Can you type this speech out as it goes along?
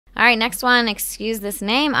All right, next one. Excuse this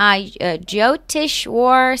name.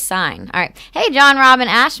 Jyotishwar Singh. All right. Hey, John, Robin,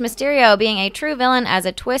 Ash. Mysterio being a true villain as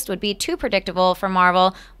a twist would be too predictable for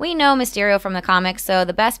Marvel. We know Mysterio from the comics, so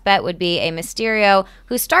the best bet would be a Mysterio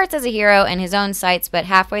who starts as a hero in his own sights, but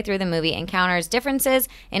halfway through the movie encounters differences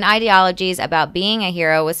in ideologies about being a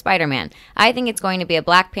hero with Spider-Man. I think it's going to be a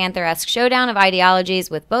Black Panther-esque showdown of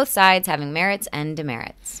ideologies with both sides having merits and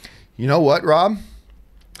demerits. You know what, Rob?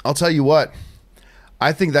 I'll tell you what.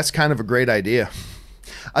 I think that's kind of a great idea.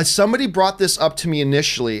 Somebody brought this up to me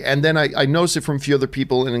initially, and then I noticed it from a few other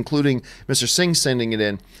people, and including Mr. Singh sending it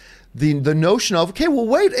in. The notion of, okay, well,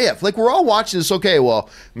 wait if. Like, we're all watching this, okay, well,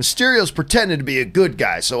 Mysterio's pretending to be a good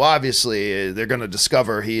guy, so obviously they're going to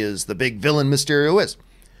discover he is the big villain Mysterio is.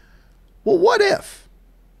 Well, what if?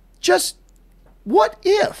 Just what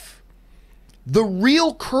if the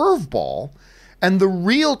real curveball and the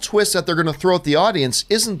real twist that they're going to throw at the audience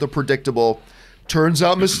isn't the predictable, turns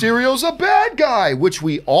out Mysterio's a bad guy, which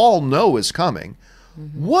we all know is coming.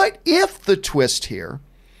 What if the twist here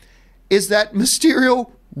is that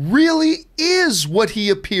Mysterio really is what he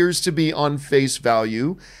appears to be on face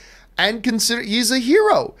value, and consider he's a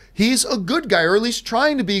hero. He's a good guy, or at least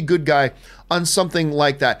trying to be a good guy on something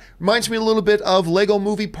like that. Reminds me a little bit of Lego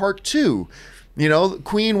Movie Part 2. You know,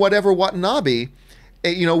 Queen whatever Watanabe.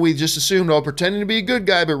 You know, we just assumed, oh, pretending to be a good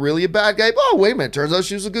guy, but really a bad guy. Oh, wait a minute. Turns out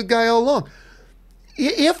she was a good guy all along.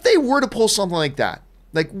 If they were to pull something like that,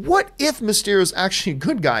 like what if Mysterio's actually a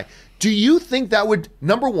good guy? Do you think that would,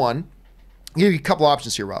 number one, I'll give you a couple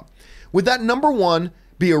options here, Rob. Would that, number one,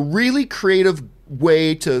 be a really creative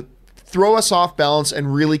way to throw us off balance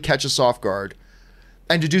and really catch us off guard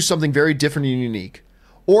and to do something very different and unique?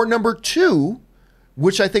 Or number two,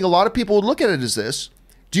 which I think a lot of people would look at it as this,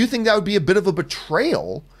 do you think that would be a bit of a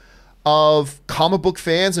betrayal of comic book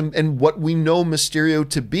fans and what we know Mysterio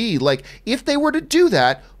to be? Like, if they were to do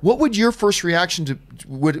that, what would your first reaction to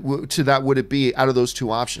that would it be out of those two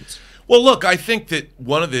options? Well, look, I think that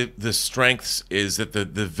one of the strengths is that the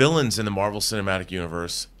villains in the Marvel Cinematic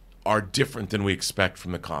Universe are different than we expect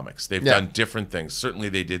from the comics. They've done different things. Certainly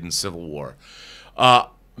they did in Civil War.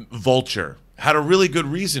 Vulture had a really good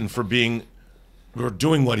reason for being or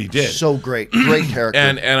doing what he did. So great. Great character.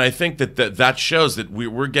 And I think that shows that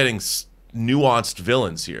we're getting nuanced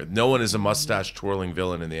villains here. No one is a mustache-twirling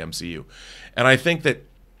villain in the MCU. And I think that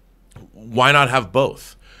why not have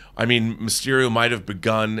both? I mean, Mysterio might have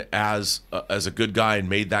begun as a good guy and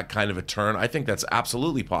made that kind of a turn. I think that's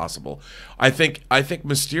absolutely possible. I think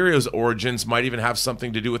Mysterio's origins might even have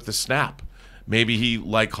something to do with the snap. Maybe he,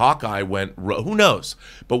 like Hawkeye, went, who knows?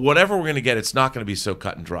 But whatever we're going to get, it's not going to be so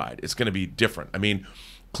cut and dried. It's going to be different. I mean,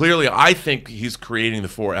 clearly, I think he's creating the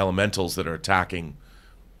 4 elementals that are attacking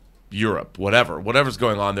Europe, whatever's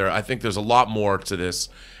going on there. I think there's a lot more to this,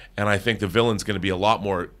 and I think the villain's going to be a lot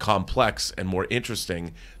more complex and more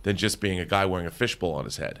interesting than just being a guy wearing a fishbowl on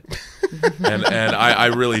his head. and I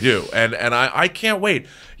really do. And I can't wait.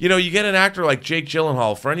 You know, you get an actor like Jake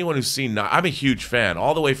Gyllenhaal. For anyone who's seen, I'm a huge fan,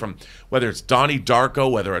 all the way from whether it's Donnie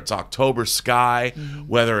Darko, whether it's October Sky,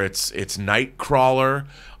 whether it's Nightcrawler.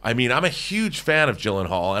 I mean, I'm a huge fan of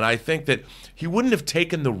Gyllenhaal, and I think that he wouldn't have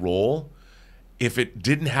taken the role if it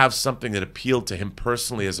didn't have something that appealed to him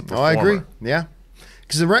personally as a performer. Oh, I agree. Yeah.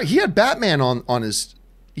 Because he had Batman on his,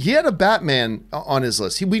 he had a Batman on his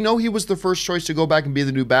list. We know he was the first choice to go back and be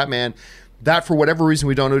the new Batman. That, for whatever reason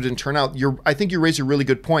we don't know, didn't turn out. I think you raised a really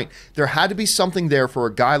good point. There had to be something there for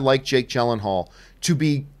a guy like Jake Gyllenhaal to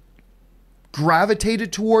be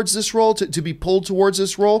gravitated towards this role, to be pulled towards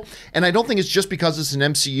this role. And I don't think it's just because it's an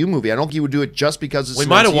MCU movie. I don't think he would do it just because it's an MCU movie.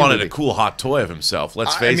 We might have wanted a cool hot toy of himself.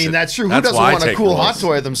 Let's face it. I mean, that's true. Who doesn't want a cool hot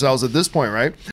toy of themselves at this point, right?